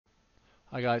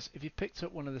Hi guys, if you picked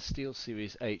up one of the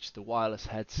SteelSeries H, the wireless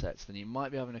headsets, then you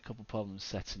might be having a couple problems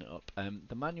setting it up.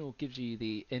 The manual gives you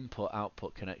the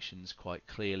input-output connections quite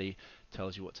clearly,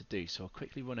 tells you what to do, so I'll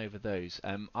quickly run over those.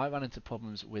 I ran into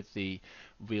problems with the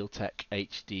Realtek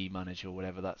HD manager, or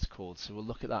whatever that's called, so we'll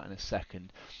look at that in a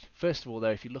second. First of all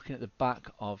though, if you're looking at the back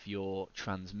of your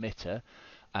transmitter,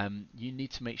 you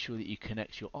need to make sure that you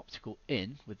connect your optical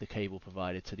in with the cable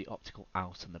provided to the optical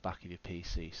out on the back of your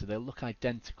PC. So they'll look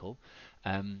identical.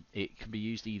 It can be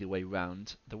used either way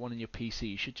round. The one in your PC,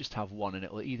 you should just have one, and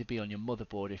it will either be on your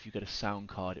motherboard. If you've got a sound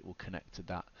card, it will connect to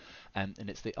that, and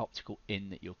it's the optical in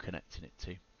that you're connecting it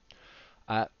to.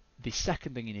 Uh, the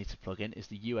second thing you need to plug in is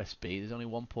the USB. There's only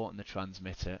one port in the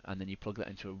transmitter, and then you plug that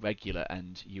into a regular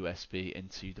end USB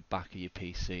into the back of your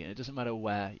PC. And it doesn't matter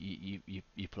where you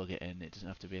plug it in, it doesn't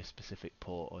have to be a specific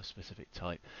port or a specific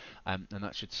type. And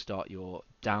that should start your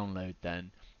download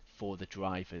then for the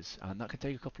drivers. And that can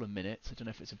take a couple of minutes. I don't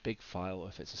know if it's a big file or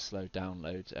if it's a slow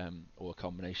download, or a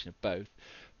combination of both.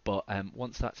 But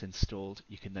once that's installed,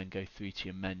 you can then go through to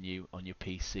your menu on your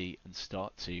PC and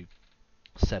start to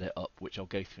set it up, which I'll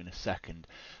go through in a second.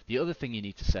 The other thing you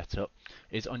need to set up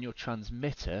is on your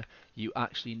transmitter, you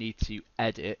actually need to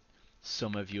edit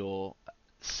some of your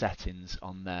settings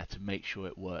on there to make sure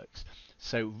it works.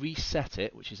 So reset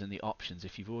it, which is in the options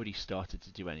if you've already started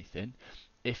to do anything.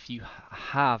 If you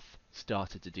have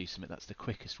started to do something, that's the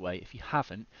quickest way. If you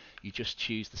haven't, you just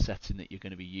choose the setting that you're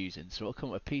going to be using. So it'll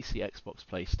come with PC, Xbox,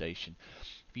 PlayStation.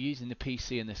 If you're using the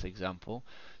PC in this example,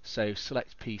 so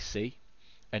select PC,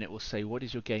 and it will say what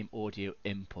is your game audio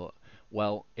input.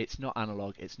 Well, it's not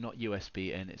analog, it's not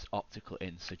USB in, it's optical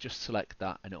in, so just select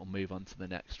that and it will move on to the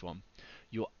next one.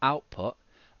 Your output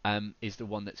is the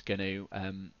one that's going to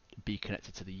be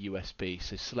connected to the USB,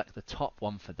 so select the top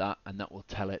one for that, and that will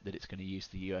tell it that it's going to use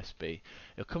the USB.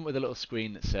 It'll come with a little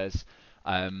screen that says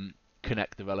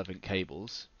connect the relevant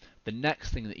cables. The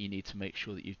next thing that you need to make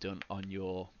sure that you've done on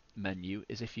your menu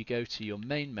is if you go to your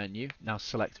main menu, now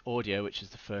select audio, which is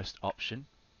the first option.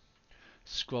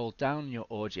 Scroll down your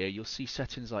audio, you'll see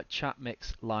settings like chat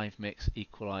mix, live mix,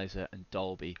 equalizer, and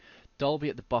Dolby. Dolby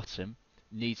at the bottom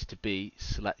needs to be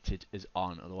selected as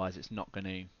on, otherwise it's not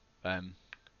going to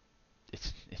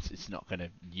it's not going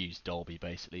to use Dolby.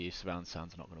 Basically, your surround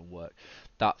sound's not going to work.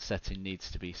 That setting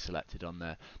needs to be selected on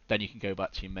there. Then you can go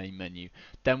back to your main menu.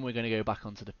 Then we're going to go back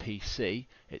onto the PC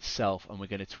itself, and we're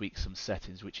going to tweak some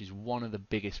settings, which is one of the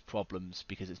biggest problems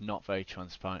because it's not very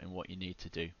transparent in what you need to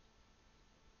do.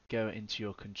 Go into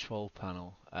your control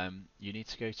panel, you need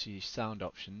to go to your sound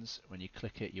options. When you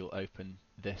click it, you'll open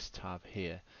this tab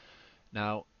here.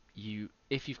 Now,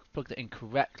 if you've plugged it in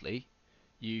correctly,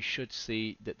 you should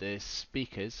see that the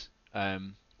speakers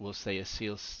will say a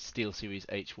SteelSeries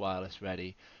H wireless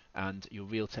ready, and your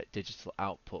Realtek digital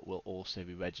output will also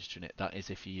be registering it. That is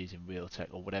if you're using Realtek,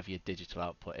 or whatever your digital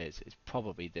output is. It's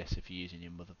probably this if you're using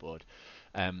your motherboard.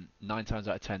 9 times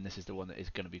out of 10, this is the one that is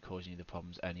going to be causing you the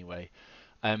problems anyway.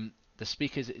 The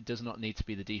speakers, it does not need to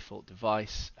be the default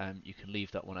device. You can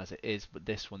leave that one as it is, but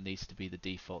this one needs to be the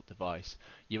default device.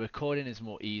 Your recording is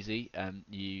more easy.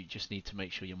 You just need to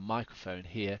make sure your microphone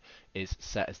here is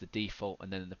set as the default,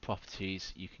 and then in the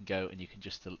properties you can go and you can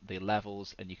just the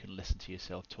levels, and you can listen to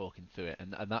yourself talking through it,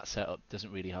 and that setup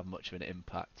doesn't really have much of an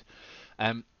impact.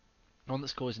 One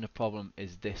that's causing a problem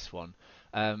is this one.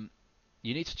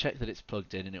 You need to check that it's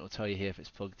plugged in, and it will tell you here if it's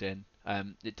plugged in.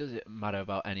 It doesn't matter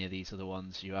about any of these other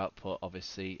ones, your output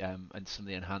obviously, and some of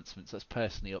the enhancements. That's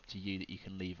personally up to you, that you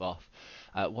can leave off.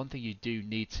 One thing you do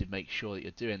need to make sure that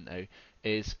you're doing though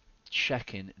is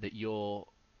checking that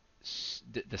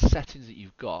the settings that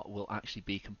you've got will actually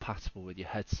be compatible with your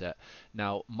headset.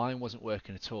 Now, mine wasn't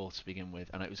working at all to begin with,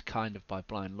 and it was kind of by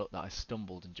blind luck that I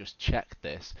stumbled and just checked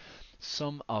this.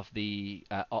 Some of the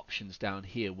options down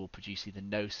here will produce either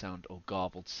no sound or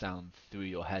garbled sound through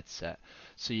your headset,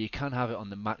 so you can have it on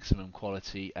the maximum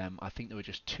quality. I think there were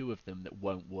just 2 of them that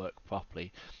won't work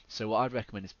properly, so what I'd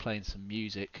recommend is playing some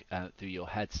music through your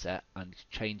headset and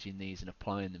changing these and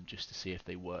applying them just to see if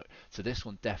they work. So this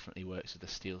one definitely works with the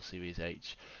SteelSeries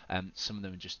H. Some of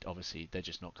them are just, obviously they're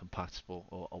just not compatible,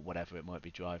 or whatever, it might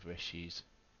be driver issues.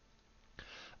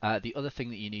 The other thing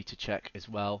that you need to check as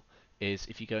well is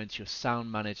if you go into your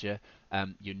sound manager,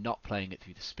 you're not playing it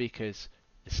through the speakers.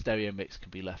 The stereo mix can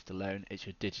be left alone. It's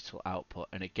your digital output,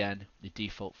 and again, the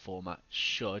default format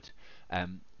should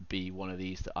be one of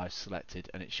these that I've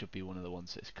selected, and it should be one of the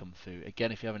ones that's come through.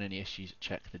 Again, if you're having any issues,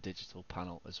 check the digital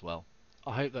panel as well.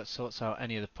 I hope that sorts out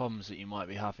any of the problems that you might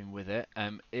be having with it.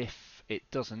 If it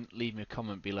doesn't, leave me a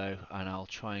comment below and I'll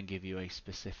try and give you a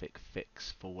specific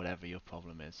fix for whatever your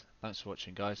problem is. Thanks for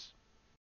watching, guys.